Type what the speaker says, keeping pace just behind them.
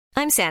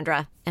I'm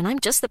Sandra, and I'm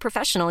just the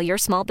professional your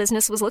small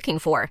business was looking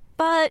for.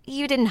 But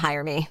you didn't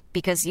hire me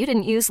because you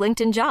didn't use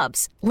LinkedIn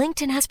Jobs.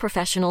 LinkedIn has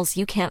professionals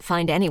you can't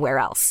find anywhere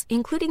else,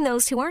 including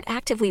those who aren't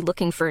actively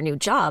looking for a new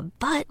job,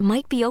 but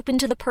might be open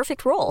to the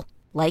perfect role,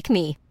 like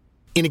me.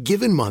 In a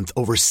given month,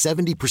 over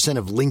 70%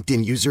 of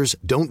LinkedIn users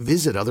don't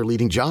visit other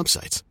leading job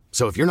sites.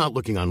 So if you're not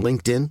looking on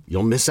LinkedIn,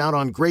 you'll miss out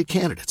on great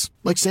candidates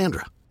like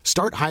Sandra.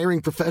 Start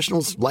hiring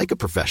professionals like a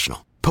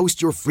professional.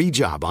 Post your free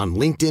job on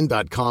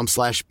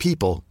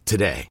linkedin.com/people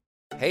today.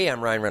 Hey,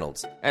 I'm Ryan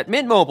Reynolds. At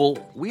Mint Mobile,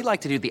 we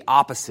like to do the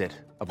opposite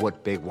of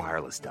what Big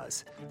Wireless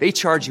does. They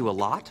charge you a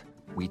lot,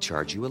 we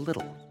charge you a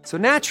little. So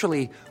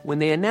naturally, when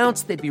they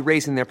announced they'd be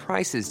raising their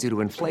prices due to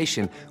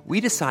inflation,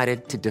 we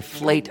decided to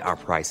deflate our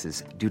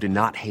prices due to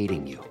not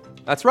hating you.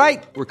 That's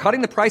right. We're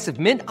cutting the price of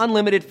Mint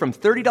Unlimited from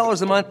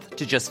 $30 a month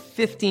to just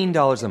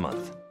 $15 a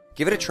month.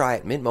 Give it a try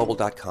at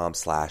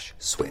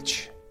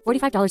mintmobile.com/switch.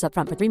 $45 up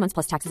front for 3 months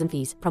plus taxes and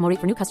fees. Promo rate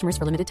for new customers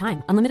for limited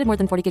time. Unlimited more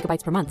than 40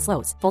 gigabytes per month.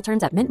 Slows full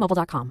terms at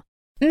mintmobile.com.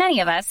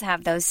 Many of us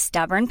have those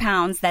stubborn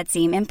pounds that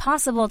seem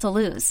impossible to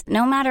lose,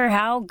 no matter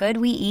how good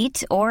we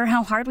eat or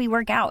how hard we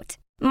work out.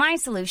 My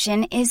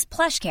solution is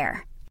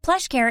PlushCare.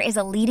 PlushCare is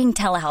a leading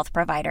telehealth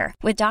provider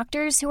with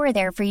doctors who are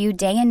there for you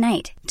day and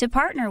night to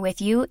partner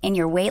with you in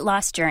your weight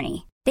loss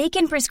journey. They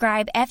can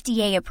prescribe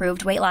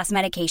FDA-approved weight loss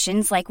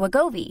medications like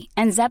Wegovy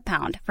and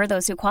Zepbound for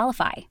those who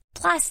qualify.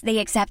 Plus, they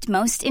accept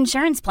most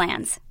insurance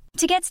plans.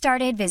 To get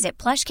started, visit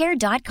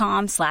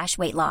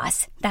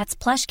plushcare.com/weightloss. That's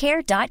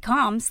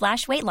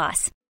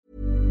plushcare.com/weightloss.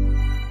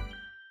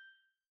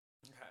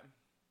 Okay.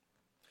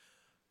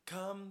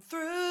 Come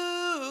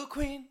through,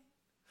 Queen.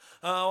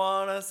 I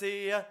wanna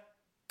see ya.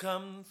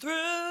 Come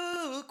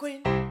through,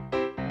 Queen.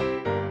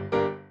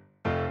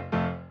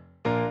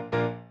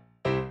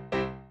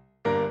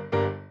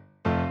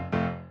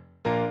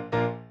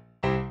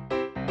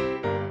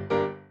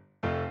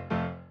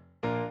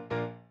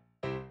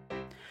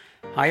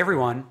 Hi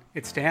everyone,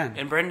 it's Dan.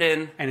 And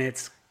Brendan. And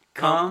it's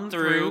Come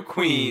Through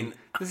Queen. Queen.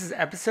 This is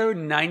episode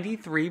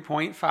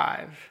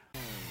 93.5.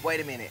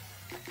 Wait a minute.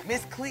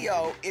 Miss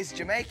Cleo is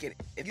Jamaican.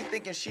 If you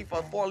thinking she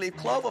for four-leaf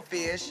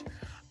cloverfish,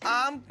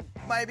 I'm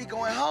maybe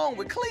going home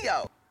with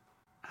Cleo.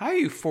 Hi,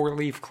 you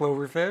four-leaf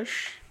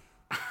cloverfish.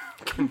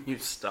 Can you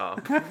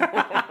stop?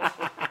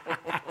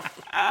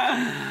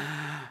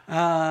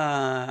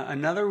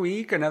 Another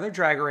week, another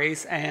drag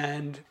race,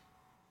 and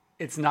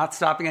it's not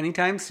stopping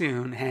anytime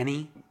soon,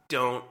 Henny.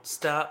 Don't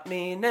stop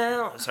me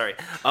now. Sorry.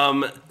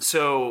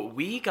 So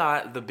we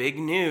got the big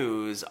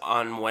news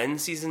on when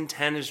season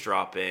 10 is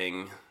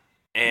dropping,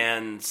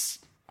 and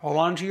Hold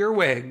on to your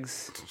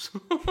wigs.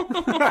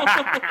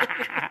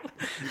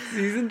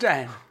 Season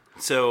 10.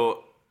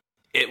 So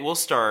it will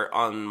start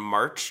on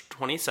March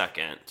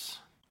 22nd,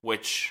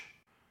 which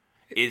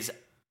is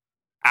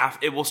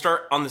it will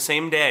start on the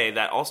same day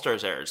that All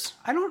Stars airs.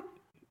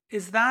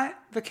 Is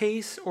that the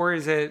case, or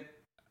is it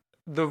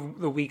the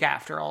week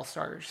after All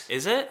Stars?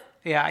 Is it?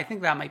 Yeah, I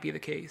think that might be the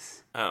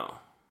case. Oh.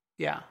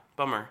 Yeah.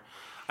 Bummer.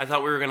 I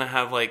thought we were going to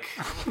have like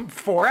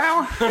 4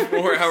 hours?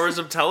 4 hours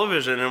of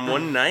television in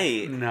one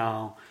night.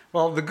 No.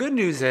 Well, the good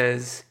news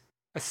is,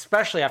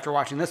 especially after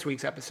watching this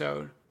week's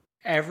episode,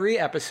 every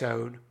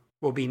episode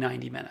will be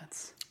 90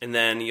 minutes. And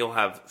then you'll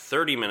have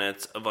 30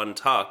 minutes of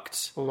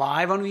Untucked.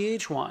 Live on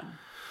VH1.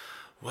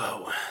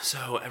 Whoa.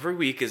 So every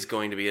week is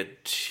going to be a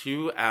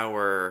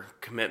 2-hour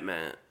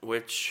commitment,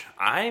 which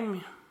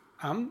I'm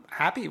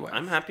happy with.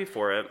 I'm happy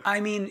for it. I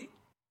mean,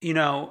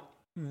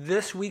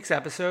 this week's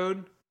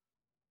episode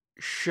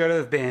should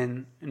have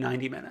been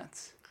 90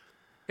 minutes.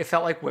 It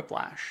felt like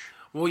Whiplash.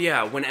 Well,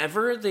 yeah,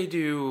 whenever they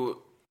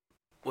do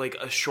like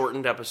a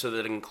shortened episode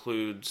that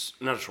includes,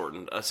 not a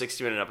shortened, a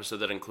 60-minute episode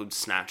that includes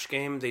Snatch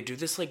Game, they do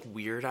this like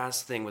weird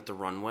ass thing with the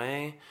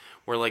runway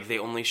where like they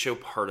only show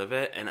part of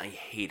it, and I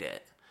hate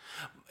it.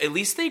 At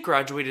least they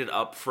graduated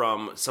up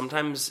from,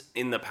 sometimes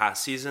in the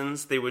past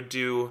seasons, they would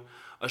do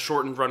a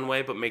shortened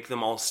runway but make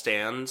them all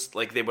stand.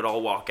 Like they would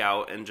all walk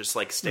out and just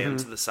like stand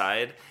to the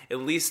side. At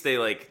least they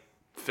like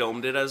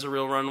filmed it as a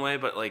real runway,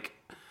 but like,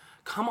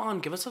 come on,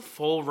 give us a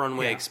full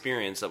runway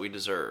experience that we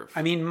deserve.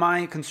 I mean,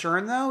 my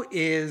concern though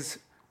is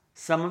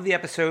some of the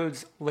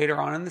episodes later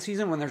on in the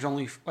season, when there's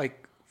only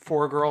like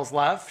 4 girls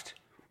left,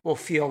 will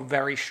feel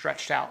very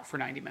stretched out for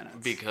 90 minutes.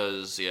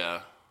 Because,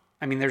 yeah.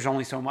 I mean, there's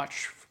only so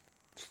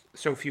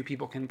few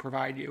people can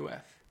provide you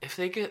with. If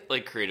they get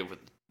like creative with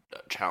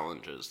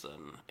challenges,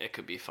 then it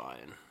could be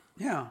fine.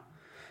 Yeah.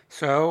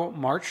 So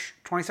March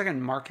 22nd,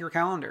 mark your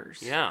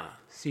calendars. Yeah.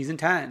 Season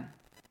 10.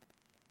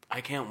 I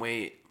can't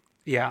wait.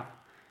 Yeah.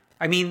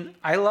 I mean,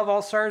 I love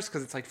All Stars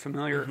because it's like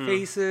familiar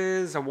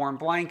faces, a warm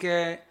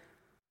blanket.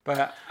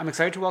 But I'm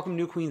excited to welcome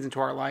new queens into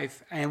our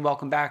life and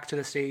welcome back to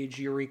the stage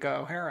Eureka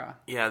O'Hara.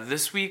 Yeah,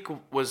 this week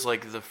was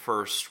like the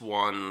first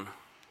one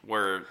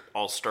where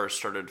All Stars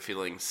started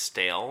feeling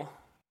stale.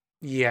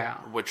 Yeah.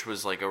 Which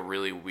was like a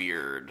really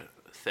weird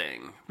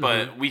thing.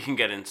 But we can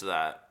get into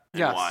that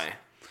and why.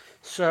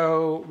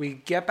 So we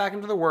get back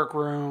into the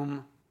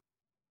workroom.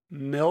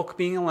 Milk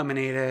being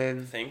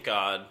eliminated. Thank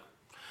God.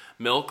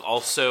 Milk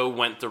also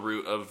went the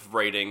route of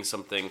writing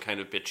something kind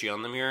of bitchy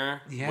on the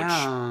mirror,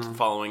 Yeah. which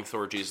following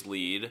Thorgy's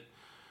lead.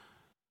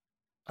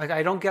 Like,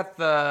 I don't get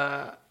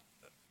the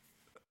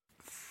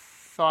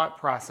thought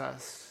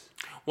process.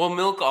 Well,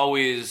 Milk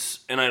always,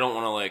 and I don't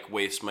want to like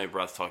waste my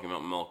breath talking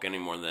about Milk any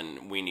more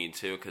than we need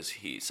to because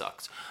he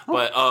sucks.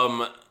 But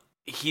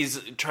he's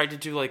tried to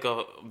do like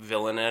a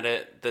villain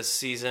edit this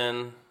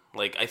season.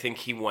 Like, I think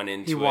he went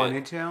into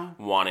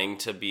wanting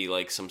to be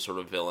like some sort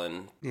of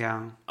villain.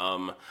 Yeah.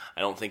 I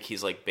don't think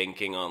he's like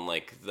banking on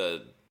like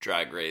the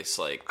Drag Race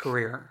like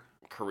career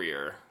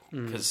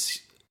because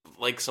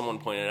like someone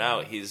pointed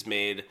out, he's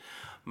made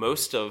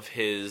most of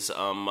his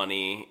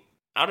money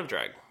out of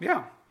drag.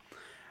 Yeah.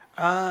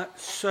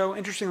 So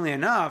interestingly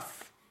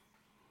enough,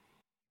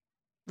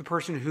 the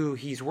person who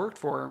he's worked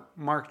for,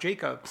 Marc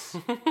Jacobs,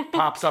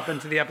 pops up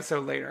into the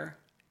episode later.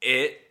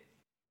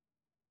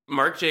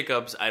 Marc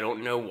Jacobs, I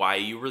don't know why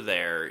you were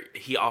there.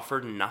 He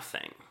offered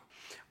nothing.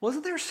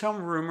 Wasn't there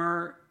some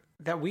rumor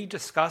that we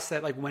discussed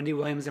that like Wendy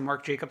Williams and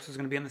Marc Jacobs was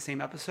going to be on the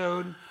same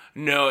episode?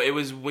 No, it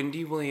was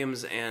Wendy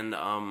Williams and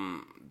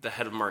the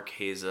head of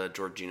Marquesa,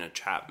 Georgina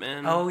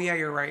Chapman. Oh yeah,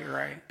 you're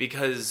right.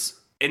 Because,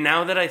 and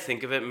now that I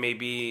think of it,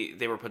 maybe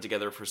they were put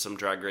together for some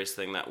Drag Race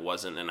thing that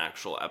wasn't an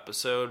actual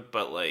episode,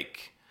 but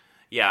like,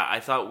 yeah, I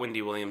thought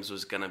Wendy Williams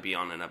was going to be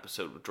on an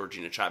episode with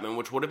Georgina Chapman,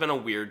 which would have been a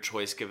weird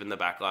choice given the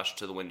backlash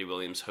to the Wendy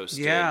Williams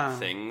hosted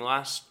thing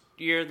last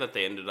year that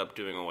they ended up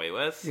doing away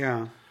with.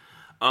 Yeah.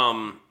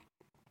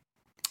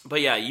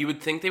 But yeah, you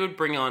would think they would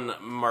bring on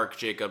Marc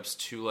Jacobs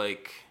to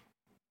like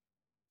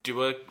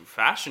do a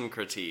fashion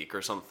critique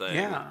or something.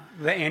 Yeah,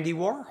 the Andy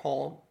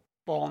Warhol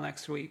ball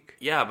next week.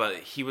 Yeah, but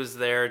he was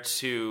there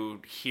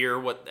to hear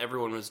what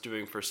everyone was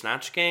doing for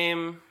Snatch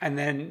Game. And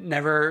then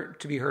never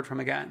to be heard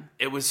from again.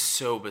 It was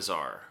so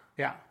bizarre.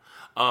 Yeah.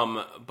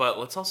 But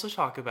let's also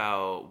talk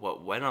about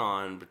what went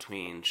on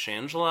between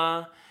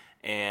Shangela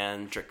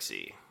and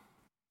Trixie.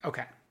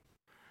 Okay.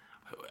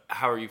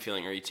 How are you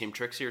feeling? Are you Team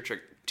Trixie or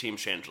Team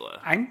Shangela?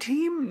 I'm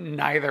Team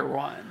neither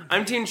one.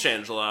 I'm Team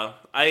Shangela.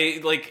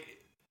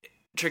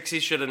 Trixie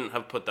shouldn't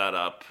have put that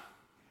up.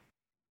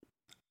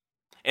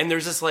 And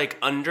there's this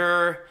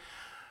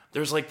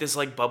there's like this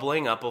like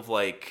bubbling up of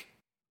like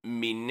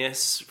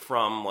meanness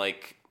from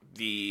like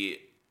the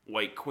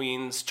white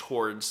queens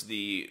towards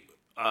the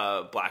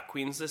black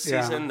queens this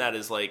season that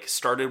is like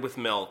started with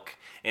Milk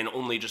and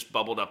only just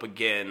bubbled up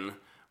again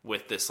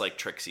with this like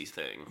Trixie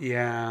thing.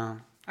 Yeah.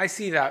 I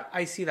see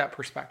that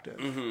perspective.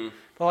 Mm-hmm.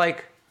 But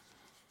like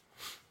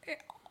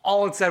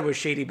all it said was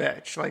shady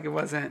bitch. Like it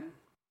wasn't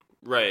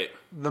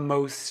the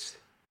most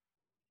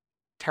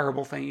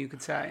terrible thing you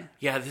could say.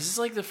 Yeah, this is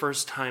like the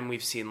first time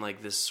we've seen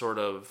like this sort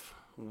of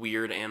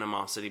weird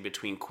animosity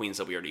between queens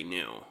that we already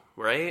knew,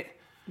 right?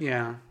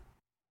 Yeah.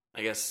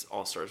 I guess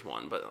All Stars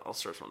won, but All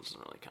Stars 1 doesn't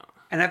really count.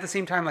 And at the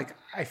same time, like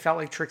I felt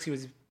like Trixie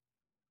was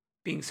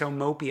being so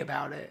mopey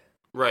about it.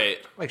 Right.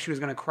 Like she was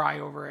going to cry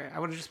over it. I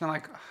would have just been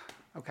like,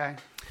 okay.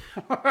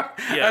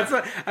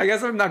 Yeah. I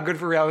guess I'm not good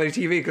for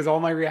reality TV because all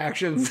my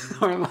reactions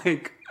are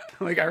like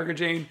Erica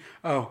Jane.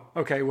 Oh,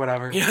 okay,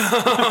 whatever.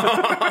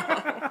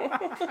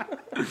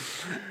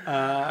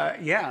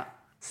 Yeah.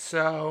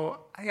 So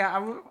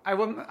yeah,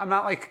 I'm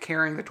not like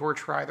carrying the torch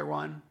for either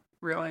one,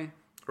 really.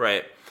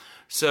 Right.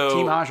 So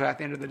Team Aja at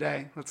the end of the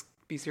day. Let's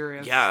be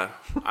serious. Yeah,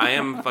 I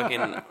am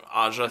fucking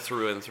Aja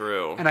through and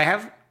through. And I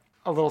have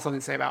a little something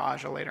to say about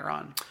Aja later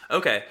on.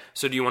 Okay,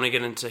 so do you want to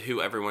get into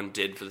who everyone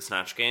did for the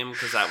Snatch Game?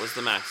 Because that was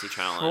the Maxi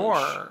Challenge.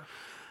 Sure.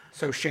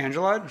 So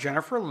Shangela,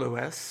 Jennifer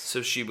Lewis.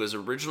 So she was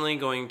originally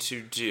going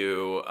to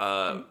do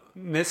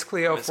Miss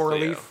Cleo,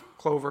 Four-Leaf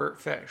Clover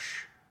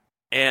Fish.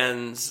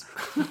 And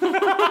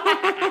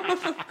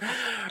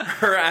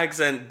her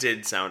accent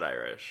did sound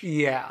Irish.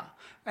 Yeah.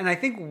 And I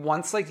think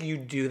once like you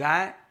do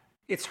that,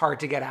 it's hard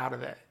to get out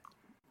of it.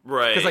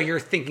 Right. Because like you're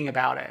thinking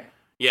about it.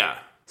 Yeah.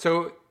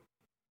 So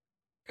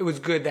it was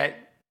good that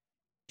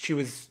she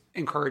was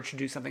encouraged to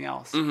do something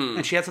else. Mm-hmm.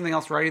 And she had something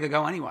else ready to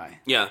go anyway.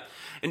 Yeah.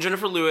 And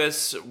Jennifer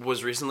Lewis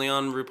was recently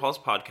on RuPaul's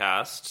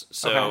podcast.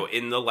 So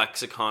in the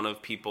lexicon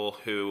of people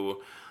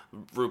who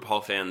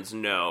RuPaul fans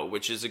know,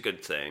 which is a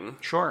good thing.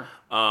 Sure.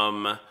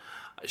 Shangela,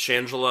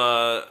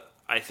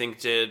 I think,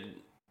 did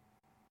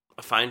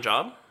a fine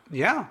job.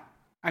 Yeah.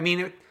 I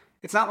mean,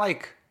 it's not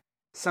like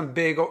some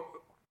big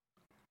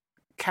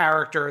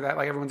character that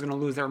like everyone's going to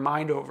lose their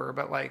mind over,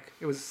 but like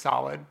it was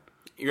solid.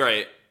 You're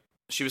right.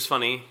 She was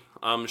funny.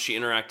 She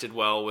interacted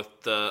well with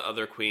the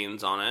other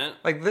queens on it.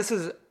 Like this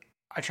is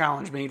a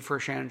challenge made for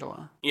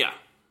Shangela. Yeah.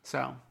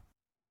 So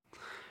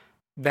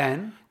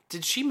then,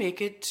 did she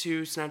make it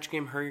to Snatch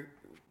Game her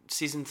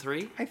season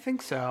 3? I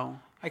think so.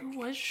 Who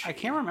was she? I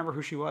can't remember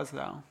who she was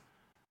though.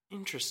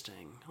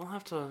 Interesting. I'll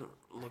have to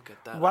look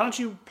at that. Why don't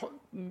you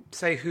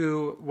say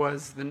who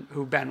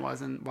Ben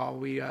was, and while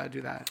we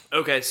do that.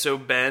 Okay, so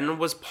Ben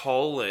was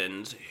Paul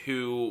Lind,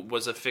 who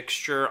was a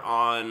fixture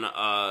on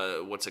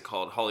what's it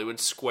called,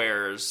 Hollywood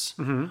Squares,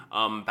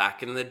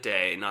 back in the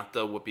day. Not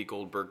the Whoopi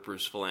Goldberg,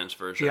 Bruce Vilanch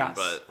version,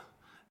 but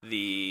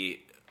the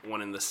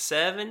one in the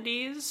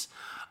 70s.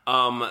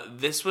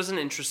 This was an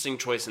interesting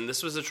choice, and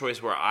this was a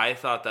choice where I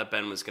thought that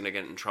Ben was going to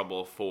get in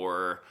trouble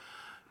for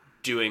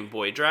doing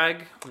boy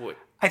drag.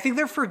 I think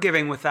they're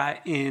forgiving with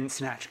that in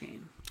Snatch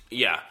Game.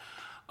 Yeah.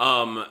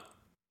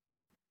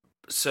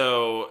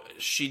 So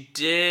she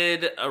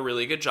did a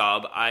really good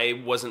job.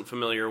 I wasn't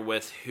familiar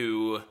with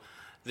who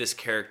this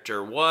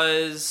character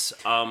was.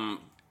 I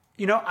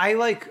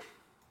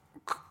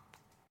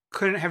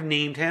couldn't have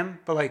named him,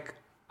 but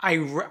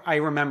I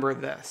remember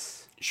this.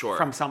 Sure.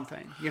 From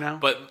something,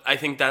 But I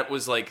think that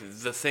was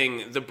the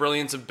thing. The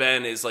brilliance of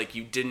Ben is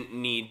you didn't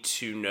need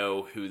to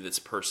know who this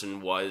person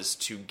was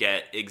to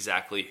get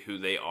exactly who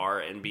they are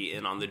and be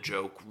in on the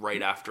joke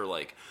right after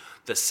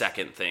the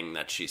second thing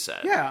that she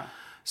said. Yeah.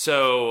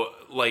 So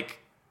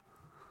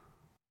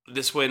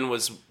this win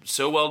was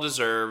so well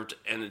deserved,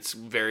 and it's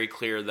very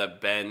clear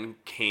that Ben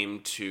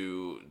came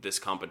to this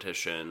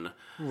competition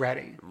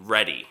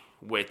ready,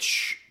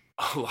 which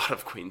a lot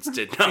of queens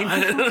did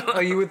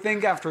not. You would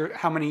think after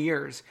how many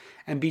years?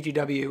 And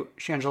BGW,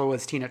 Shangela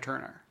was Tina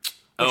Turner.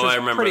 Oh, I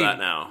remember that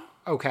now.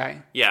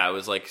 Okay. Yeah, it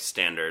was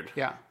standard.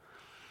 Yeah.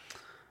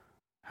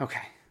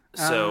 Okay.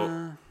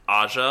 So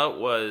Aja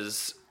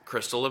was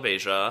Crystal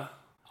LaBeija.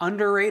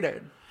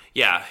 Underrated.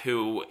 Yeah,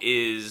 who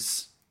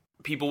is...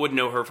 People would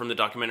know her from the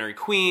documentary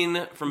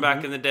Queen from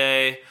back in the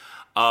day.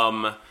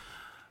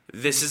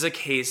 This is a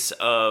case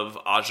of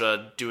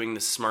Aja doing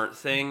the smart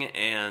thing,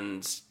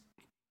 and...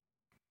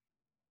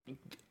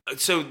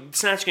 So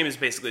Snatch Game is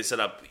basically set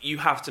up, you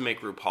have to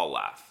make RuPaul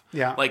laugh.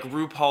 Yeah.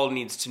 RuPaul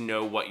needs to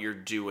know what you're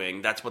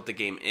doing. That's what the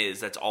game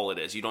is. That's all it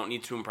is. You don't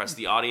need to impress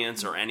the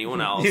audience or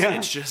anyone else. Yeah.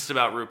 It's just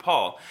about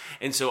RuPaul.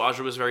 And so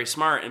Aja was very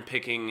smart in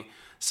picking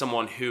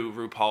someone who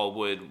RuPaul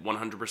would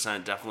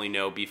 100% definitely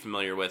know, be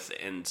familiar with,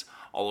 and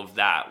all of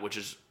that, which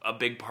is a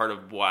big part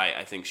of why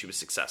I think she was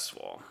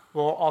successful.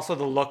 Well, also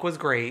the look was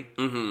great.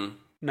 Mm-hmm.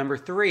 Number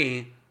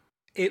 3,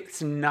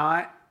 it's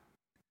not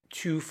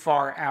too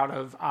far out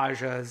of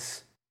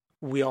Aja's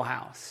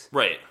wheelhouse.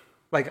 Right.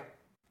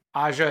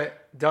 Aja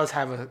does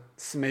have a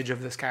smidge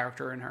of this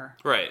character in her.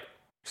 Right.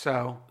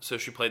 So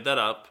she played that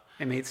up.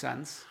 It made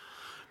sense.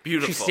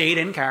 Beautiful. She stayed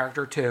in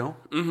character too.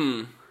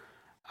 Mm-hmm.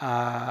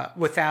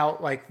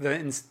 Without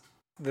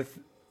the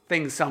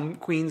things some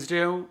queens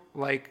do,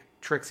 like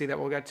Trixie that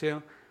we'll get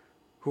to,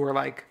 who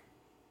are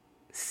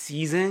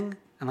seizing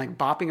and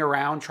bopping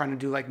around trying to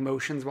do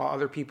motions while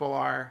other people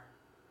are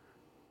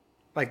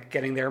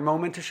getting their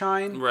moment to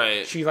shine.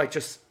 Right. She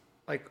just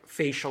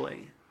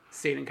facially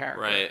stayed in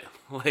character. Right.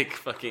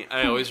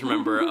 I always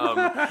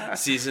remember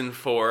season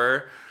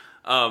 4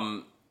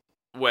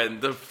 when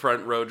the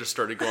front row just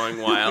started going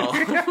wild.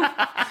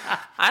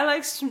 I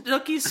like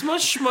Snooki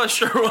Smush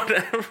Smush or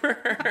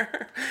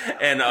whatever.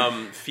 And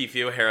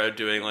Fifi O'Hara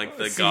doing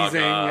the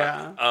seizing,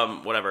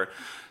 Gaga, whatever.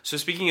 So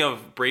speaking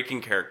of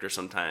breaking character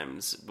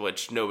sometimes,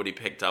 which nobody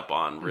picked up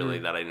on really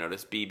that I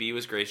noticed, BB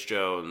was Grace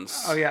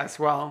Jones. Oh yes,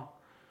 well,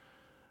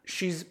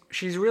 she's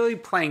really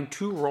playing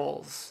 2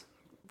 roles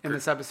in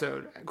this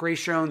episode.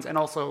 Grace Jones and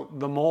also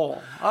the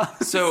mole.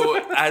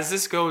 So as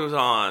this goes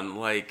on,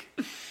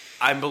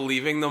 I'm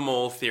believing the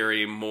mole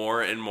theory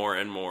more and more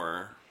and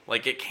more.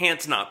 It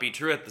can't not be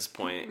true at this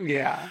point.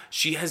 Yeah.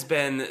 She has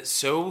been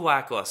so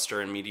lackluster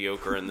and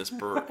mediocre in this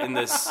in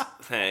this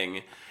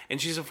thing,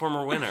 and she's a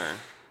former winner.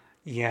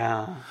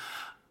 Yeah.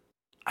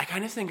 I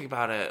kind of think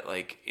about it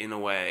in a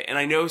way, and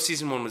I know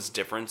season 1 was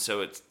different,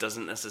 so it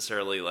doesn't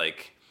necessarily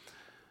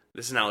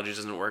this analogy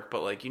doesn't work,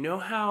 but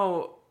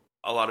how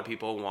a lot of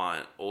people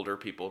want older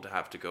people to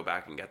have to go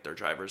back and get their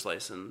driver's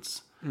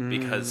license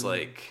because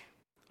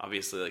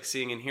obviously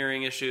seeing and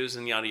hearing issues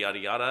and yada yada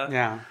yada.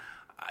 Yeah.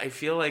 I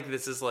feel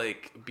this is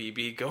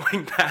BB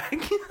going back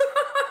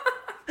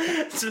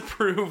to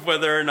prove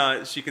whether or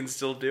not she can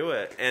still do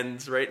it.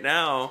 And right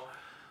now...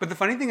 But the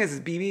funny thing is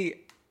BB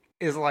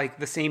is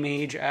the same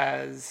age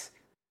as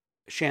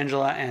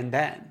Shangela and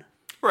Ben.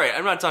 Right,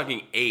 I'm not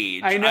talking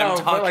age. I know, I'm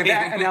talking... but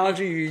that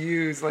analogy you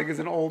use is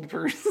an old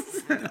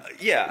person.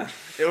 Yeah,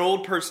 an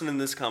old person in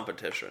this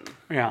competition.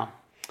 Yeah.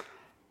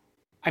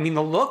 I mean,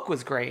 the look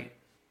was great.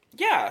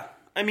 Yeah.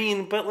 I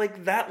mean,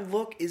 but that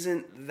look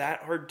isn't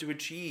that hard to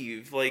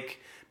achieve,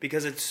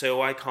 because it's so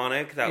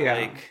iconic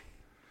that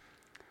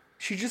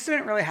she just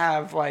didn't really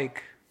have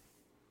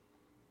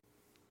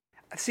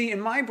see, in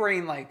my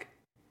brain,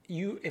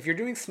 if you're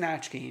doing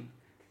Snatch Game,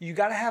 you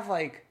got to have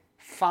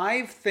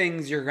 5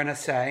 things you're gonna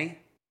say,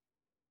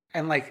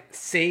 and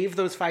save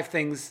those 5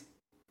 things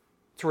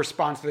to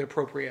respond to the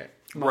appropriate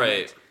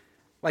moment.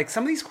 Right.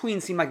 Some of these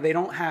queens seem like they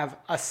don't have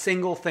a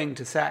single thing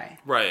to say.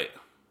 Right.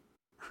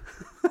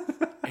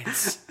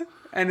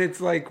 And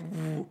it's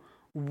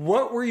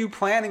what were you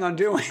planning on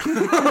doing?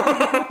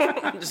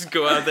 Just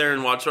go out there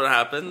and watch what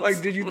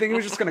happens. Did you think it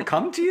was just going to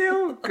come to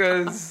you?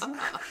 Because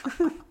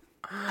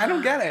I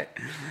don't get it.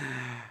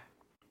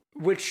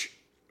 Which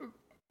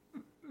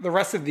the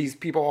rest of these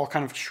people all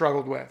kind of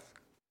struggled with.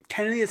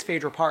 Kennedy is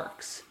Phaedra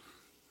Parks.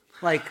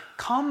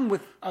 Come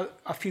with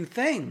a few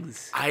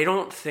things. I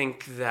don't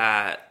think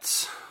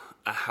that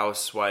a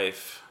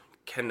housewife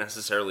can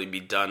necessarily be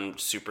done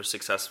super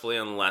successfully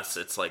unless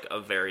it's a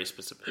very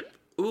specific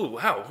Ooh,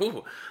 wow.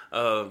 Ooh.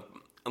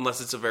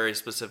 Unless it's a very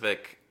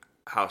specific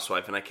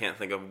housewife, and I can't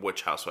think of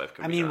which housewife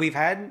could be done. We've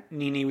had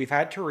Nene, we've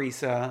had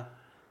Teresa.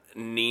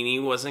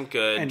 Nene wasn't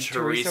good. And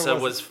Teresa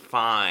was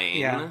fine.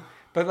 Yeah.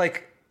 But,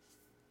 like,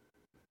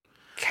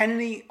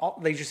 Kennedy,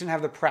 they just didn't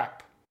have the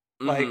prep.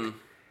 Like,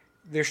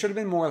 there should have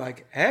been more,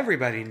 like,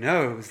 everybody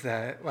knows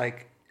that,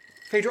 like,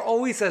 Phaedra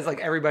always says, like,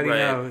 everybody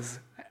knows.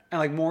 And,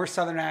 like, more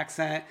Southern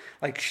accent.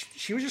 Like,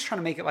 she was just trying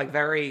to make it, like,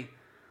 very,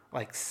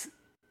 like,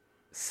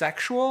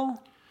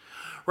 sexual.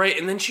 Right,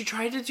 and then she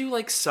tried to do,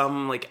 like,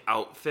 some, like,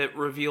 outfit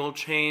reveal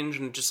change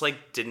and just,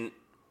 like, didn't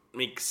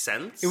make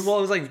sense. It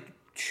was, like,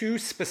 too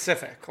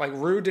specific. Like,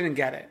 Rue didn't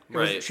get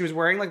it. She was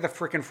wearing, like, the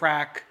frickin'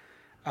 frack,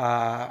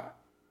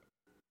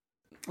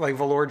 like,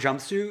 velour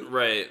jumpsuit.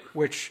 Right.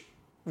 Which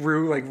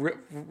Rue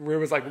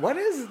was like, what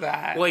is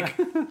that? Like,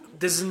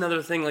 this is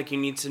another thing, like, you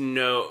need to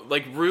know.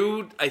 Like,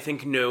 Rue, I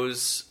think,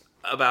 knows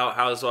about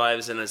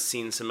Housewives and has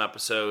seen some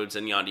episodes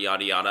and yada,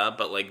 yada, yada,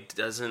 but, like,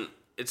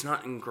 it's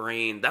not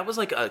ingrained. That was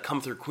like a Come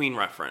Through Queen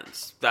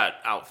reference, that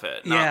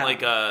outfit. Not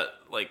like a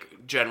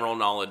general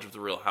knowledge of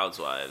the Real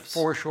Housewives.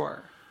 For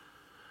sure.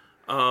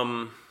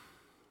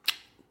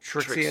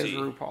 Trixie as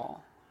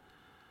RuPaul.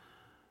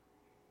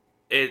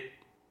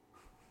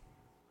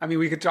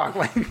 We could talk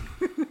like...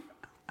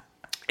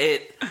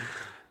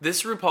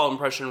 This RuPaul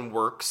impression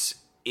works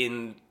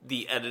in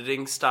the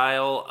editing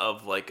style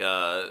of like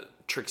a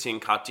Trixie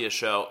and Katya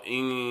show,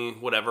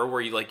 whatever,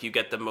 where you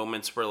get the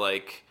moments where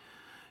like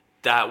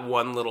that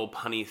one little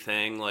punny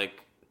thing,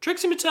 like,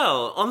 Trixie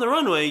Mattel, on the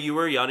runway, you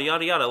were yada,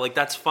 yada, yada. Like,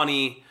 that's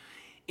funny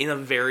in a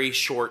very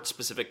short,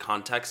 specific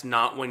context,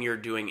 not when you're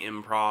doing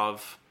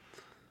improv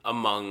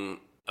among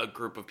a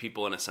group of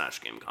people in a Snatch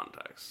Game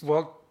context.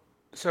 Well,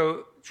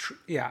 so,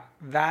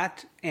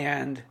 that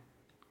and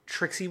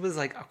Trixie was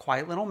like a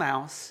quiet little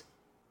mouse,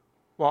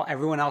 while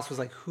everyone else was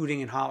like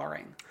hooting and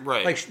hollering.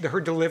 Right. Like,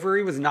 her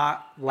delivery was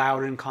not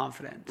loud and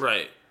confident.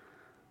 Right.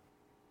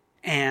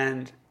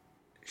 And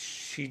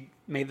she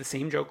made the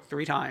same joke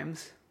 3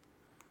 times.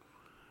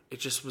 It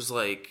just was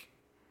like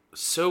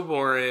so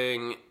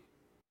boring.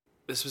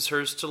 This was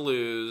hers to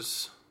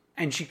lose.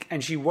 And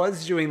she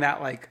was doing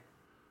that, like,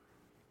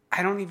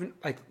 I don't even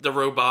like the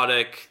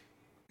robotic.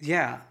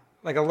 Yeah,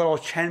 like a little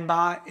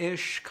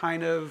Chenba-ish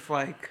kind of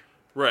like.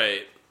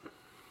 Right.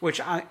 Which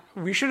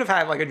we should have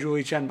had like a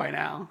Julie Chen by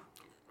now.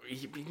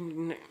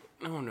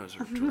 No one knows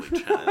who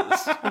Julie Chen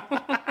is.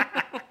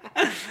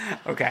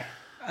 Okay.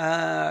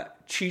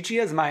 Chi-Chi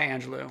as Maya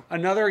Angelou.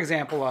 Another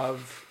example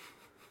of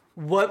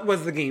what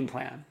was the game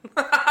plan?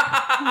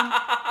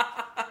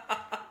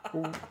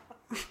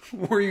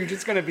 Were you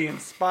just going to be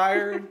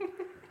inspired?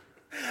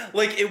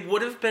 Like, it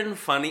would have been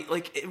funny.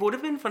 Like, it would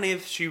have been funny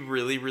if she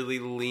really, really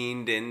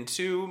leaned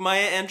into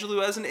Maya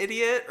Angelou as an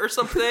idiot or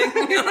something.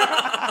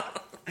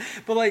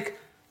 But, like,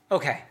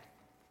 okay.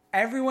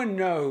 Everyone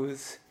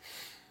knows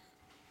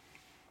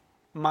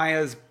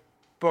Maya's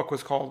book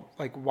was called,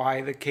 like,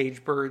 Why the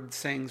Caged Bird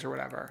Sings or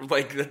whatever.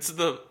 Like, that's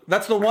the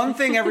one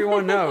thing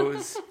everyone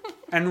knows.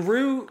 And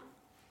Rue,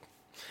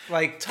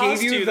 like,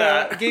 gave you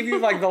like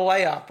the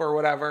layup or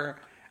whatever,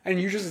 and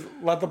you just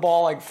let the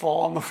ball like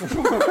fall on the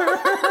floor.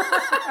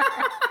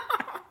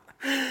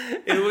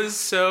 It was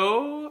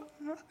so.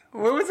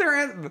 What was her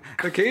answer?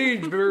 The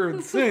caged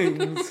bird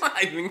sings.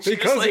 I think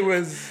because it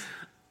was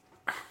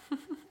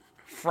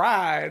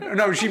fried.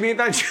 No, she made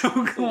that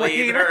joke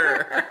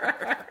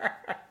later.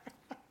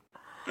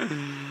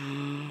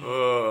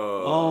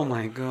 Oh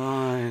my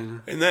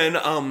god. And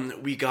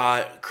then we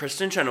got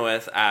Kristen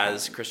Chenoweth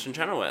as Kristen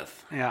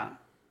Chenoweth. Yeah.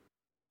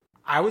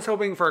 I was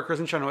hoping for a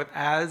Kristen Chenoweth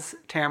as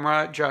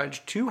Tamara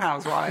Judge, 2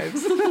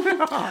 Housewives.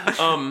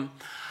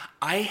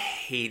 I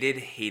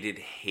hated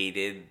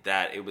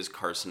that it was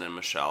Carson and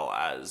Michelle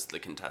as the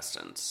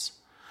contestants.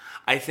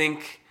 I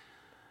think...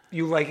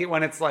 You like it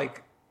when it's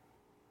like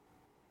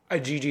a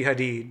Gigi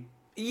Hadid.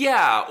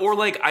 Yeah, or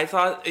like, I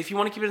thought, if you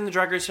want to keep it in the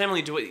Drag Race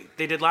family, do what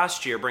they did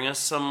last year. Bring us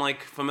some,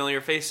 like, familiar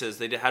faces.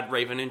 They had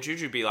Raven and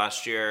Jujubee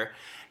last year,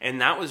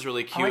 and that was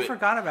really cute. Oh, I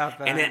forgot about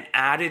that. And it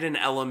added an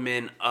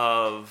element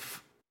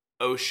of,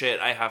 oh shit,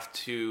 I have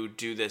to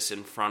do this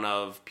in front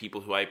of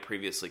people who I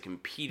previously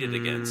competed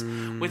against.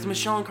 With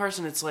Michelle and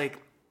Carson, it's like,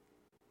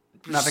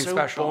 nothing so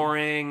special.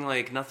 Boring,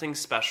 like, nothing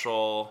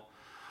special.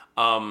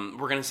 We're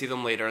going to see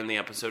them later in the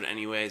episode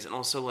anyways, and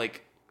also,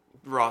 like,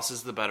 Ross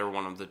is the better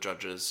one of the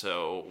judges,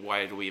 so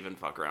why do we even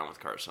fuck around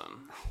with Carson?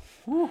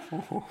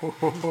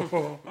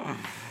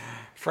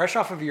 Fresh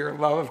off of your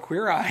love of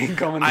Queer Eye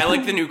going. I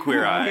like the new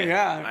Queer Eye.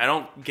 Yeah. I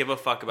don't give a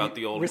fuck about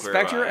the old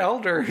Respect Queer your Eye.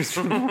 elders.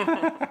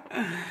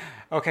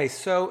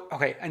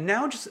 Okay, and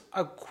now just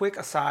a quick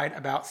aside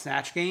about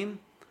Snatch Game.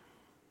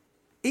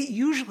 It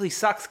usually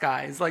sucks,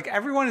 guys. Like,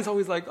 everyone is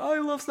always like, oh, I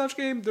love Snatch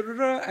Game,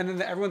 and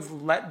then everyone's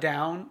let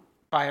down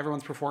by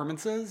everyone's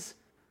performances.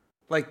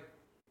 Like,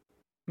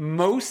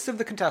 most of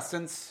the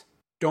contestants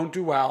don't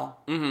do well.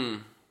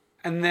 Mm-hmm.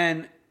 And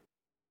then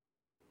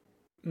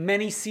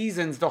many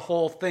seasons, the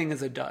whole thing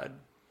is a dud.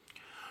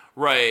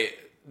 Right.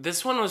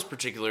 This one was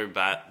particularly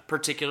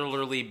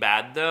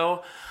bad,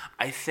 though.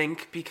 I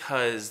think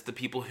because the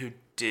people who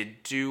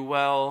did do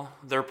well,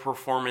 their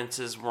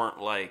performances weren't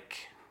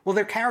like... Well,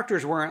 their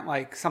characters weren't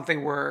like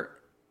something we're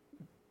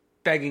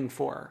begging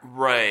for.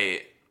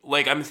 Right.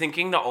 Like, I'm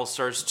thinking to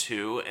All-Stars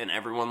 2, and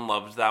everyone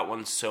loved that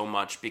one so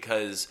much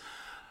because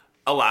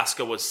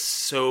Alaska was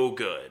so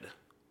good.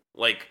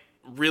 Like,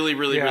 really,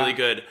 really, really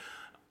good.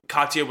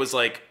 Katya was,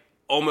 like,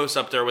 almost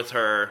up there with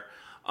her.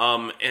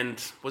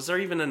 And was there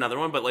even another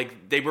one? But,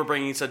 like, they were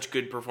bringing such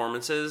good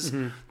performances.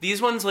 Mm-hmm.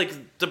 These ones,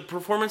 like, the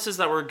performances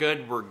that were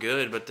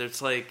good, but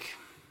it's like,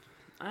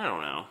 I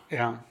don't know.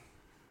 Yeah.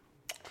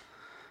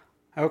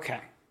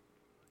 Okay.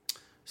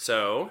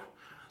 So,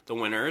 the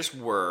winners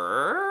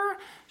were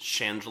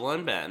Shangela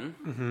and Ben.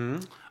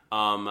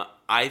 Mm-hmm.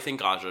 I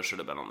think Aja should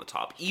have been on the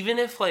top. Even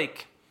if,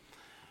 like,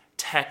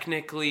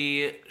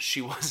 technically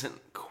she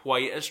wasn't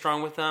quite as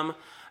strong with them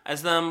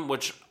as them,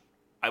 which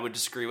I would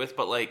disagree with,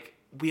 but, like,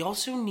 we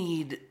also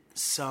need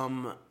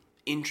some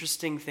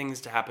interesting things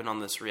to happen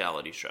on this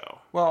reality show.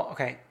 Well,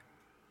 okay.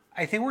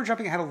 I think we're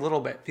jumping ahead a little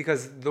bit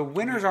because the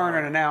winners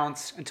aren't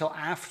announced until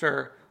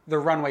after the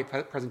runway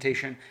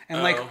presentation.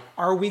 And, like,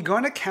 are we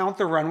going to count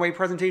the runway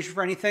presentation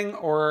for anything,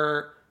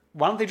 or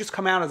why don't they just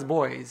come out as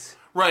boys?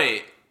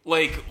 Right.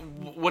 Like,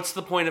 what's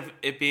the point of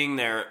it being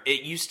there?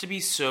 It used to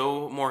be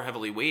so more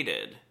heavily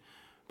weighted.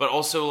 But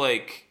also,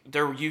 like,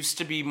 there used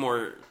to be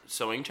more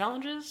sewing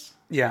challenges?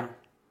 Yeah.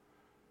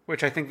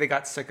 Which I think they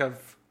got sick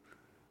of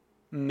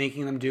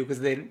making them do because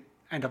they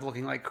end up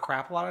looking like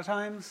crap a lot of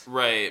times.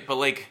 Right. But,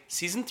 like,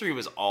 season 3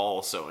 was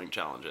all sewing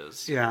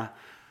challenges. Yeah.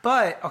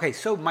 But, okay,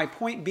 so my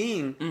point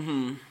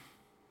being,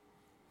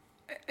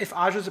 if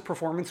Aja's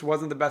performance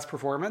wasn't the best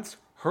performance,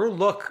 her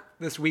look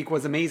this week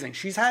was amazing.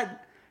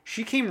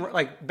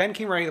 Ben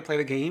came ready to play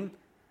the game.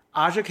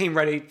 Aja came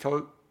ready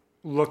to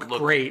look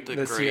great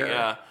this year.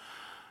 Yeah.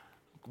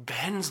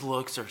 Ben's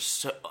looks are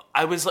so...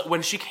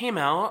 when she came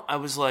out, I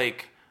was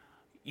like,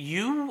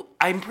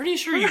 I'm pretty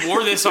sure you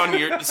wore this on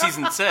your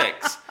season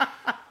 6.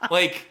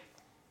 Like,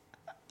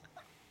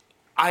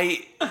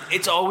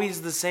 it's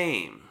always the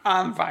same.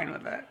 I'm fine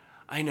with it.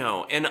 I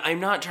know. And I'm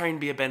not trying to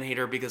be a Ben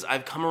hater because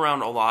I've come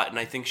around a lot and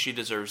I think she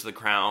deserves the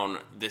crown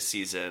this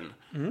season.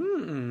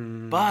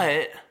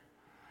 But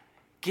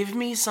give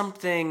me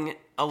something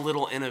a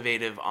little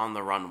innovative on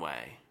the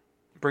runway.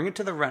 Bring it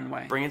to the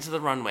runway.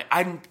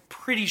 I'm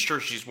pretty sure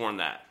she's worn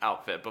that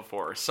outfit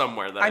before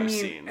somewhere that I've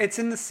seen. It's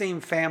in the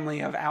same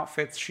family of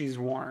outfits she's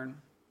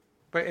worn.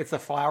 But it's a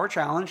flower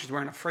challenge. She's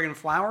wearing a friggin'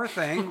 flower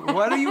thing.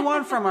 What do you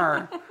want from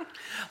her?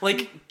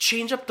 Like,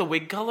 change up the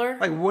wig color?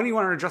 Like, what do you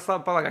want her to dress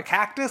up like a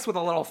cactus with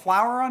a little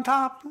flower on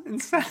top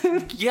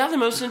instead? Yeah, the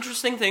most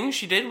interesting thing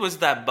she did was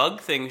that bug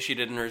thing she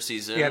did in her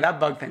season. Yeah, that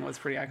bug thing was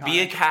pretty iconic.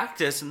 Be a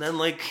cactus and then,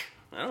 like,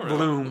 I don't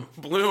know.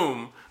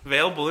 Bloom.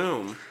 Veil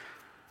bloom.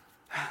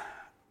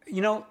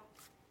 You know,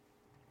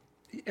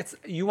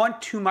 you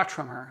want too much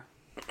from her.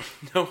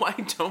 No, I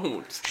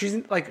don't.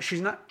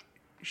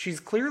 She's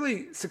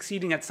clearly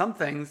succeeding at some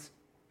things,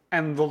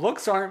 and the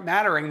looks aren't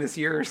mattering this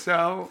year,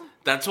 so...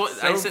 That's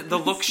what I said. The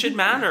look should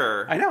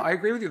matter. I know. I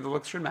agree with you. The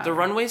looks should matter. The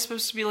runway's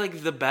supposed to be,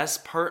 like, the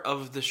best part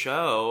of the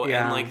show,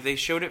 and, like, they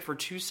showed it for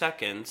 2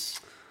 seconds.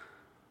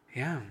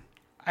 Yeah.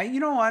 You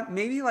know what?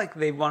 Maybe, like,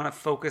 they want to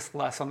focus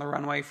less on the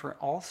runway for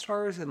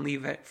All-Stars and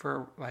leave it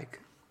for, like,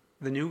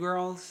 the new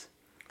girls.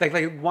 Like,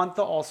 they want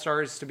the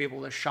All-Stars to be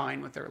able to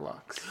shine with their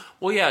looks.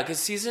 Well, yeah, because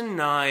season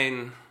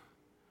 9,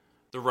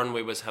 the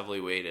runway was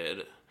heavily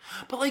weighted.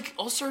 But, like,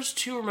 All-Stars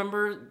 2,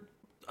 remember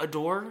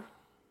Adore?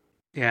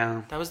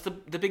 Yeah. That was the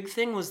big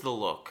thing was the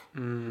look.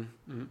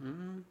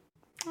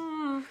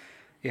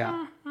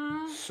 Yeah.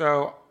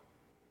 So,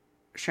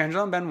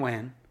 Shangela and Ben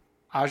win.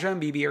 Aja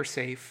and BB are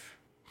safe.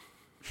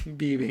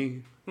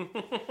 BB.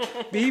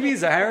 BB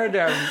Zahara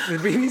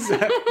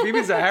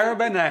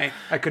Benet.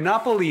 I could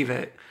not believe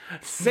it.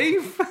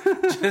 Safe.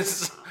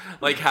 Just,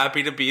 like,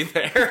 happy to be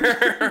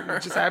there.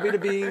 Just happy to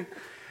be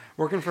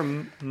working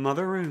from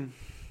Mother Room.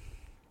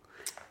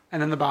 And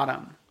then the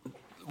bottom.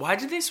 Why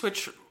did they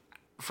switch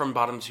from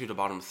bottom 2 to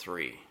bottom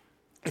 3?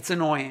 It's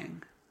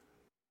annoying.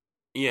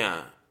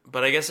 Yeah,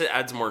 but I guess it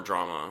adds more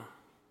drama.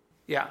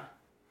 Yeah.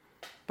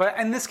 But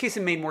in this case,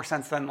 it made more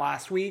sense than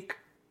last week.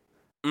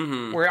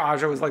 Mm-hmm. Where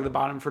Aja was, like, the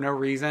bottom for no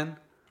reason.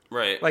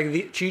 Right.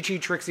 Like, Chi Chi,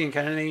 Trixie, and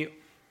Kennedy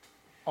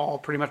all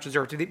pretty much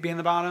deserve to be in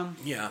the bottom.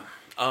 Yeah.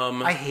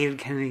 I hated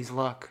Kennedy's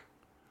look.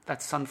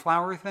 That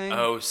sunflower thing.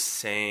 Oh,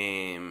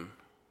 same.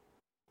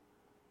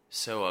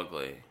 So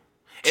ugly.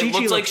 It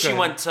looked like she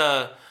went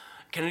to...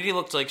 Kennedy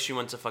looked like she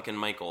went to fucking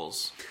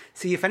Michael's.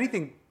 See, if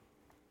anything,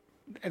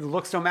 the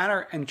looks don't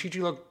matter, and Chi Chi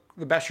looked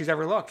the best she's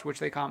ever looked, which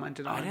they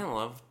commented on. I didn't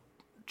love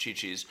Chi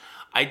Chi's.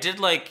 I did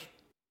like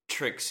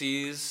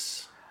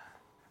Trixie's.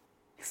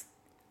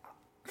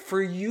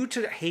 For you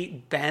to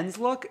hate Ben's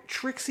look,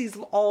 Trixie's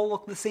all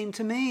look the same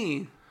to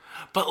me.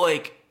 But,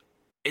 like,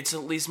 it's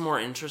at least more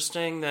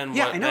interesting than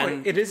what Ben... Yeah, I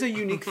know. It is a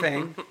unique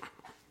thing.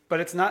 But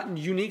it's not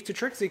unique to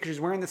Trixie because she's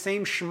wearing the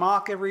same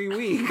schmuck every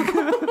week.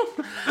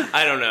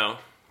 I don't know.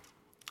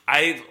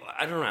 I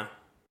don't know.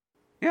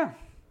 Yeah.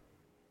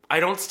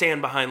 I don't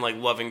stand behind, like,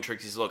 loving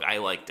Trixie's look. I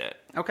liked it.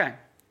 Okay.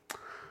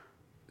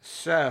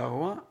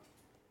 So,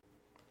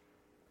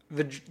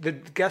 the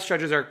guest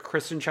judges are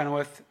Kristen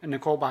Chenoweth and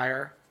Nicole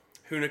Byer.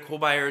 Who Nicole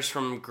Byer is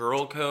from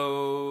Girl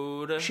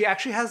Code. She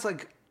actually has,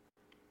 like,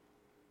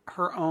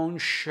 her own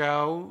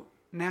show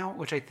now,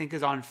 which I think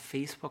is on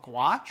Facebook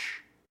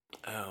Watch.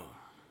 Oh.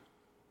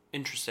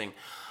 Interesting.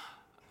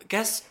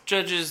 Guest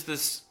judges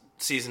this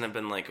season have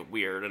been, like,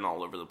 weird and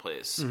all over the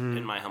place,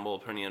 in my humble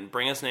opinion.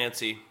 Bring us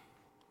Nancy.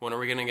 When are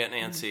we going to get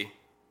Nancy?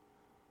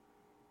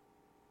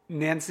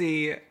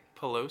 Nancy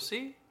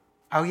Pelosi?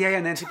 Oh, yeah,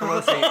 Nancy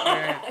Pelosi.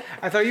 Yeah.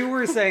 I thought you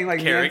were saying, like,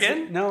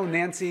 Kerrigan?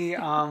 Nancy,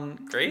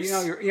 Grace?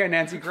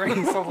 Nancy Grace.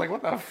 I was like,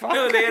 what the fuck?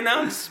 No, they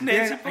announced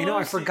Nancy Pelosi. I know,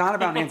 I forgot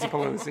about Nancy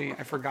Pelosi.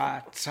 I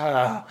forgot.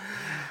 Oh,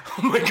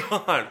 my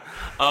God.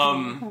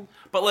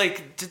 But,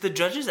 like, did the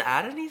judges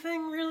add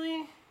anything,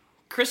 really?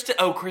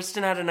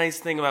 Kristen had a nice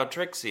thing about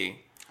Trixie.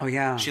 Oh,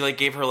 yeah. She, like,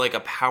 gave her, like,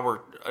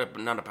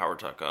 not a power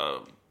talk,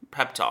 a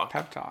pep talk.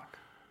 Pep talk.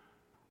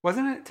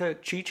 Wasn't it to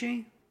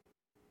Chi-Chi?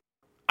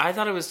 I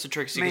thought it was to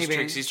Trixie because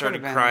Trixie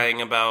started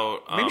crying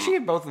about... Maybe she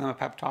gave both of them a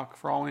pep talk,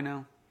 for all we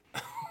know.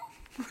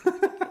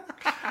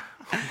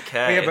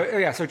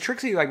 Okay. So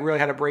Trixie, like, really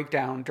had a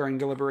breakdown during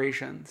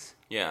deliberations.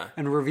 Yeah.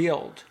 And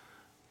revealed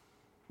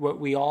what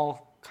we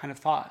all kind of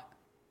thought,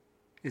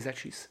 is that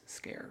she's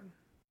scared.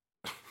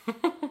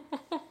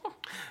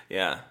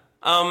 Yeah.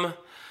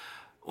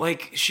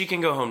 Like, she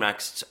can go home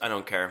next. I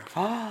don't care.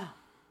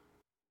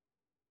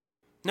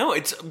 No,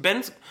 it's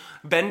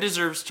Ben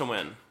deserves to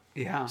win.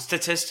 Yeah.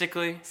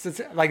 Statistically.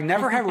 Like,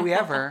 never have we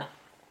ever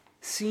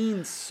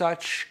seen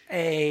such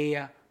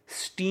a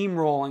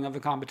steamrolling of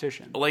the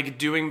competition. Like,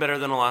 doing better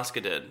than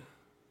Alaska did.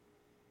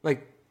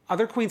 Like,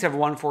 other queens have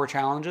won 4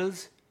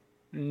 challenges.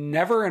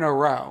 Never in a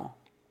row.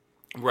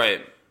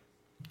 Right.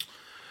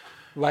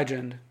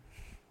 Legend.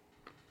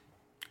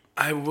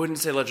 I wouldn't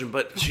say legend,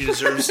 but she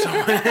deserves to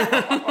win.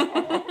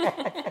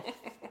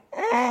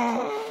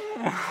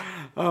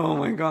 Oh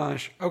my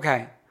gosh.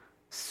 Okay.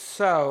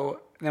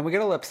 So, then we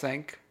get a lip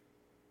sync.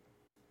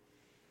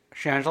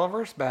 Shangela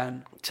versus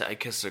Ben. I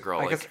Kissed a Girl.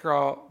 I Kissed a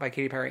Girl by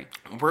Katy Perry.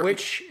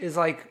 Which is,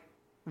 like,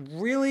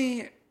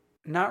 really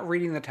not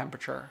reading the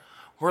temperature.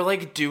 We're,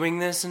 like, doing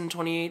this in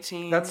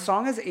 2018. That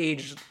song has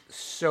aged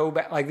so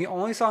bad. Like, the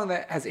only song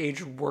that has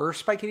aged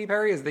worse by Katy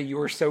Perry is the You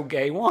Are So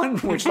Gay one,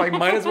 which, like,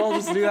 might as well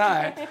just do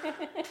that.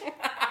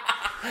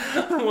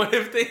 What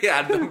if they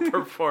had them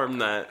perform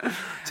that?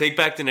 Take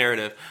back the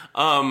narrative.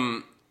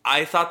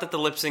 I thought that the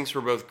lip syncs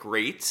were both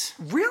great.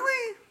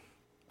 Really?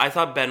 I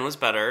thought Ben was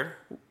better.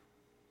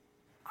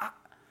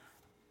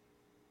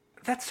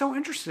 That's so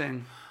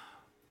interesting.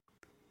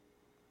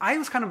 I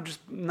was kind of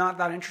just not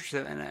that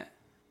interested in it.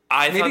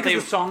 Maybe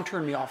because the song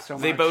turned me off so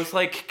much. They both,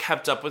 like,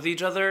 kept up with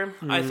each other,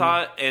 I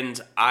thought.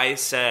 And I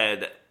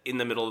said in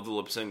the middle of the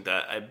lip sync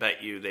that I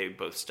bet you they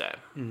both stay.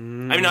 I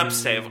mean, not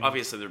stay.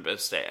 Obviously, they're both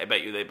stay. I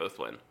bet you they both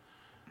win.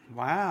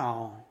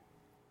 Wow.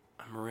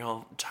 I'm a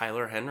real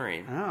Tyler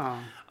Henry.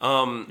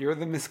 Oh. You're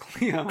the Miss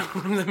Cleo.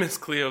 I'm the Miss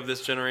Cleo of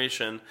this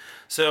generation.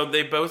 So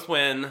they both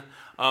win.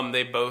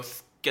 They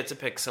both get to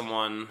pick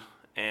someone,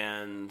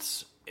 and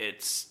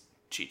it's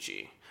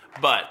Chi-Chi.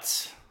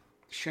 But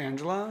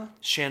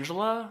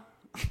Shangela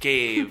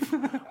gave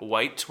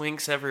white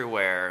twinks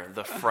everywhere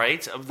the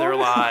fright of their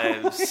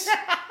lives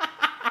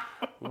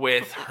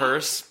with her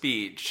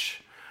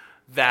speech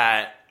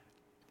that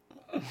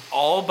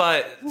all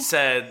but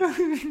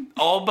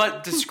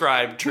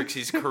described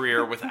Trixie's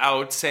career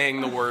without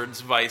saying the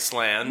words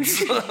Viceland.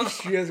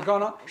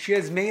 She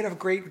has made a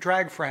great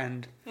drag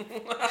friend.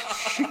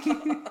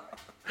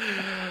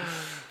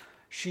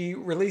 She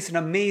released an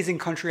amazing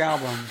country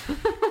album.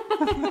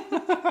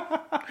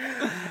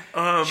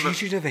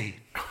 Chi-Chi DeVayne.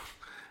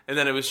 And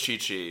then it was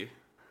Chi-Chi.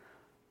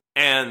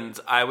 And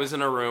I was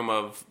in a room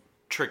of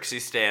Trixie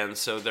stands,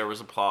 so there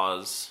was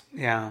applause.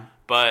 Yeah.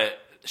 But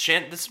this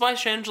is why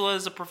Shangela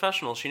is a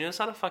professional. She knows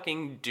how to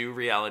fucking do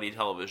reality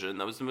television.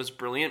 That was the most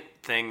brilliant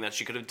thing that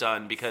she could have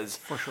done because...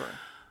 For sure.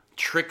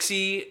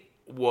 Trixie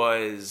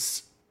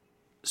was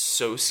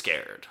so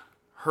scared.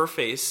 Her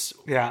face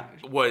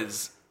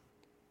was...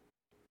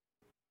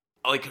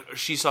 Like,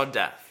 she saw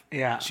death.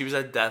 Yeah. She was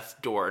at death's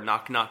door,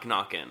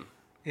 knocking.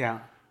 Yeah.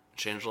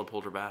 Shangela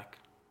pulled her back.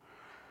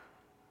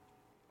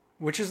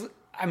 Which is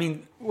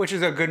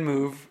a good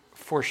move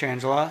for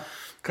Shangela.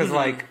 Because,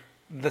 like,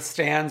 the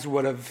stands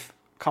would have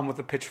come with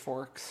the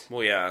pitchforks.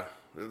 Well, yeah.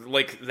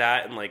 Like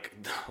that, and, like,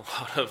 a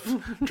lot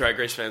of Drag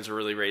Race fans are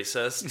really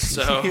racist.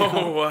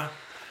 So...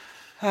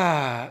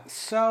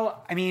 So,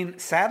 I mean,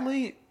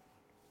 sadly,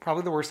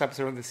 probably the worst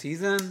episode of the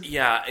season.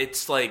 Yeah,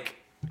 it's like...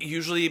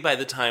 Usually by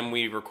the time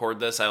we record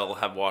this, I'll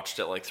have watched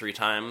it like 3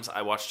 times.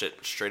 I watched it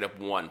straight up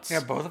once. Yeah,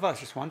 both of us,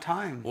 just one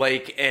time.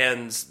 Like,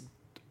 and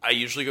I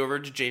usually go over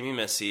to Jamie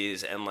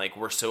Missy's, and, like,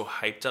 we're so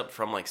hyped up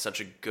from, like, such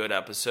a good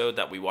episode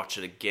that we watch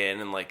it again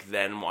and, like,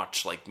 then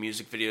watch, like,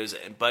 music videos.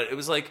 But it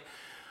was like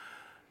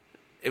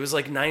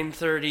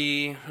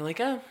 9:30. We're like,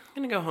 I'm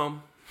gonna go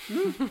home.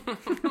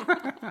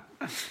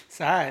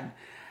 Sad.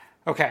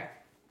 Okay.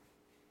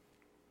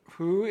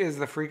 Who is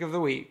the freak of the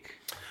week?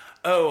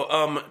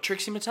 Oh,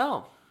 Trixie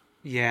Mattel.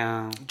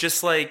 Yeah.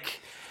 Just like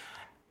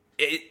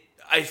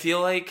I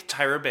feel like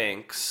Tyra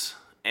Banks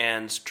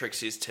and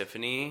Trixie's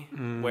Tiffany,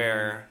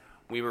 where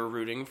we were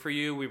rooting for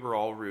you, we were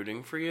all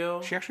rooting for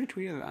you. She actually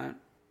tweeted that.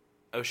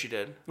 Oh, she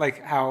did?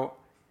 Like how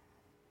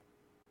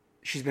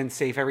she's been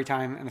safe every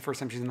time, and the first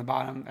time she's in the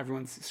bottom,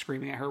 everyone's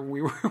screaming at her,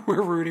 we're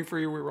rooting for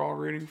you, we were all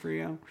rooting for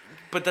you.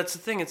 But that's the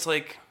thing, it's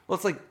like... Well,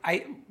 it's like,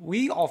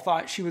 we all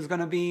thought she was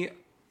going to be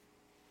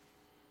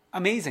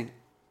amazing.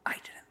 I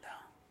didn't,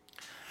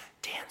 though.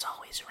 Dan's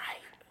always right.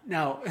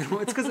 No,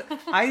 it's because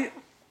I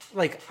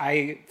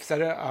said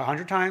it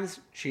 100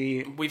 times,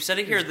 We've said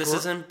it here, this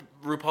isn't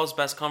RuPaul's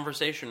best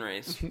conversation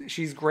race.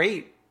 She's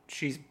great.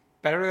 She's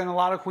better than a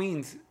lot of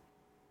queens,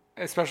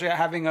 especially at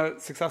having a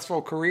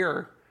successful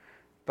career.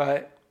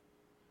 But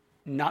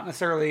not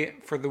necessarily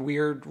for the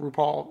weird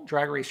RuPaul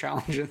Drag Race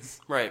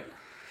challenges. Right.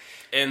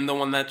 And the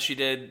one that she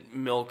did,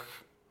 Milk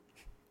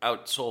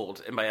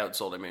outsold, and by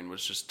outsold I mean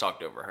was just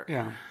talked over her.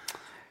 Yeah.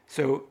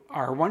 So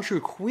our one true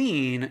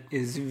queen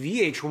is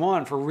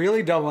VH1 for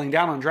really doubling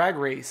down on Drag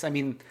Race. I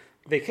mean,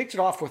 they kicked it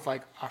off with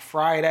like a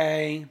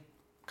Friday,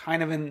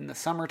 kind of in the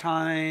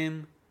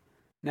summertime.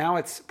 Now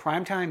it's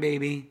primetime,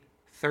 baby.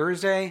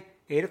 Thursday,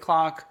 8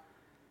 o'clock.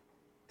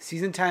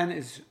 Season 10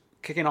 is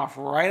kicking off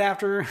right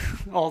after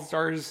All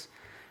Stars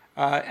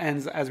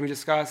ends, as we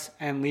discussed,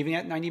 and leaving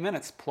at 90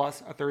 minutes,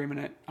 plus a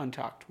 30-minute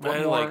Untucked.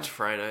 I liked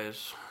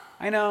Fridays.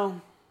 I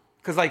know.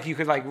 Because, like, you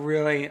could, like,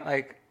 really,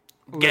 like,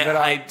 get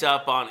hyped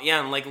up on it.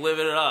 Yeah, and, like, live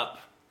it up.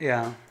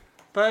 Yeah.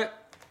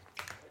 But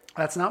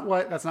that's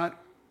not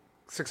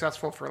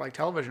successful for, like,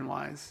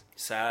 television-wise.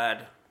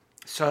 Sad.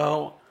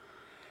 So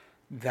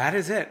that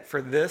is it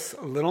for this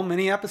little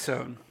mini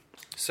episode.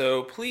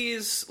 So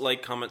please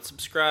like, comment,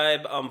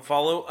 subscribe,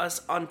 follow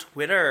us on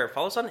Twitter,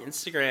 follow us on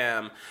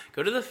Instagram,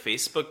 go to the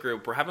Facebook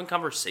group. We're having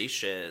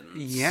conversations.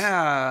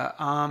 Yeah.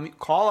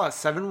 Call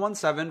us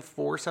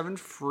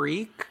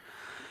 717-47-FREAK.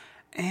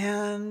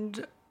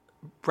 And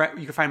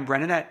you can find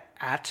Brendan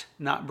at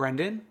not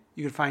Brendan.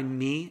 You can find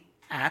me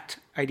at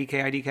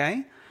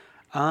IDK.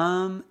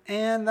 And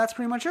that's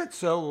pretty much it.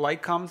 So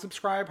like, comment,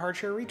 subscribe, heart,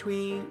 share,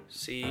 retweet.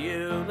 See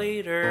you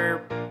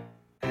later.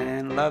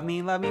 And love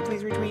me,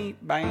 please retweet.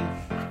 Bye.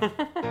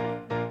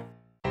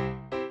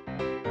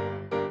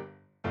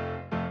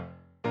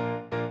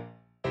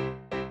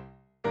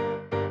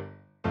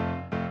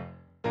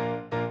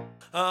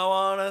 I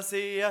wanna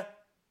see ya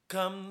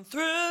come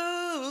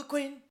through,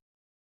 Queen.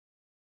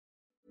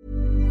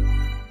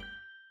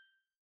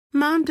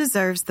 Mom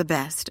deserves the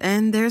best,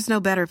 and there's no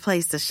better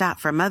place to shop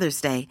for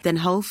Mother's Day than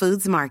Whole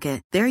Foods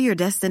Market. They're your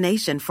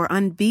destination for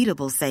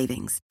unbeatable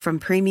savings, from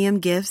premium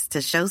gifts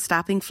to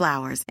show-stopping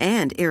flowers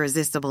and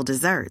irresistible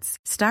desserts.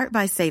 Start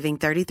by saving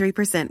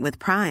 33% with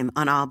Prime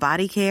on all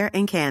body care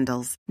and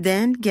candles.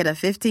 Then get a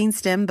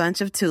 15-stem bunch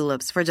of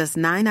tulips for just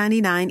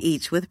 $9.99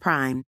 each with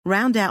Prime.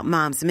 Round out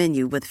Mom's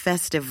menu with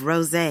festive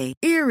rosé,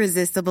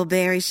 irresistible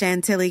berry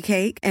chantilly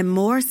cake, and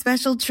more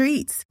special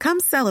treats. Come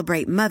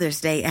celebrate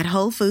Mother's Day at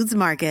Whole Foods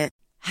Market.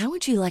 How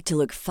would you like to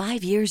look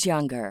 5 years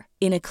younger?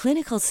 In a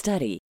clinical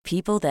study,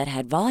 people that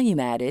had volume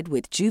added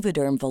with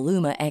Juvederm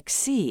Voluma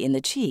XC in the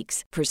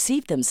cheeks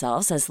perceived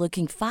themselves as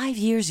looking 5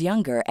 years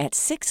younger at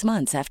 6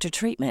 months after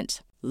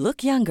treatment.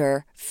 Look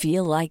younger,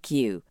 feel like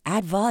you.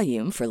 Add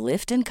volume for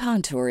lift and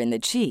contour in the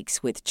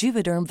cheeks with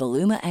Juvederm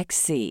Voluma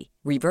XC.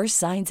 Reverse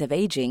signs of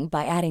aging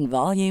by adding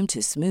volume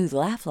to smooth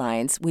laugh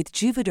lines with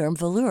Juvederm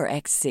Volure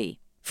XC.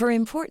 For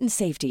important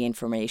safety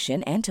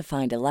information and to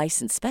find a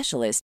licensed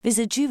specialist,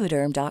 visit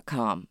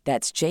Juvederm.com.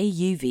 That's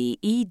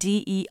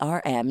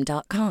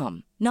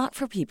JUVEDERM.com. Not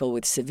for people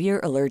with severe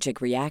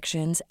allergic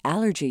reactions,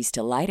 allergies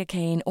to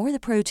lidocaine, or the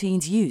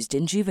proteins used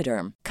in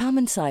Juvederm.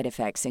 Common side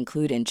effects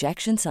include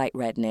injection site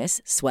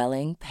redness,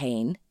 swelling,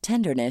 pain,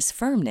 tenderness,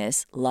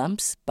 firmness,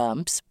 lumps,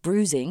 bumps,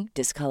 bruising,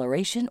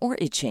 discoloration, or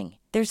itching.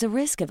 There's a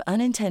risk of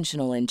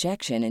unintentional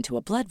injection into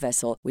a blood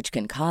vessel, which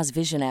can cause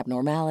vision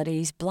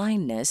abnormalities,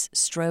 blindness,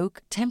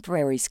 stroke,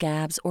 temporary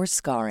scabs, or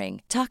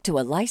scarring. Talk to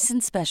a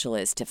licensed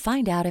specialist to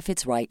find out if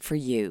it's right for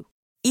you.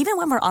 Even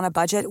when we're on a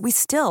budget, we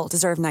still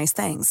deserve nice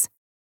things.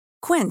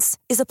 Quince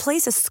is a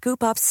place to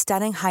scoop up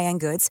stunning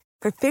high-end goods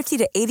for 50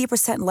 to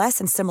 80% less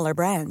than similar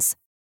brands.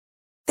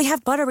 They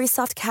have buttery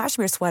soft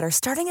cashmere sweaters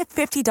starting at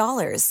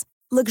 $50,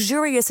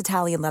 luxurious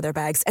Italian leather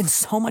bags, and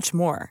so much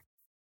more.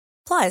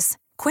 Plus,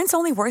 Quince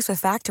only works with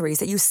factories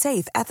that use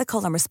safe,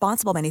 ethical, and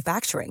responsible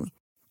manufacturing.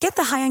 Get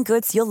the high-end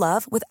goods you'll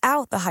love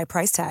without the high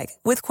price tag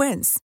with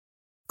Quince.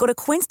 Go to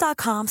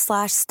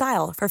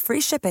quince.com/style for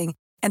free shipping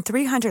and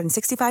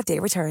 365-day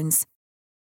returns.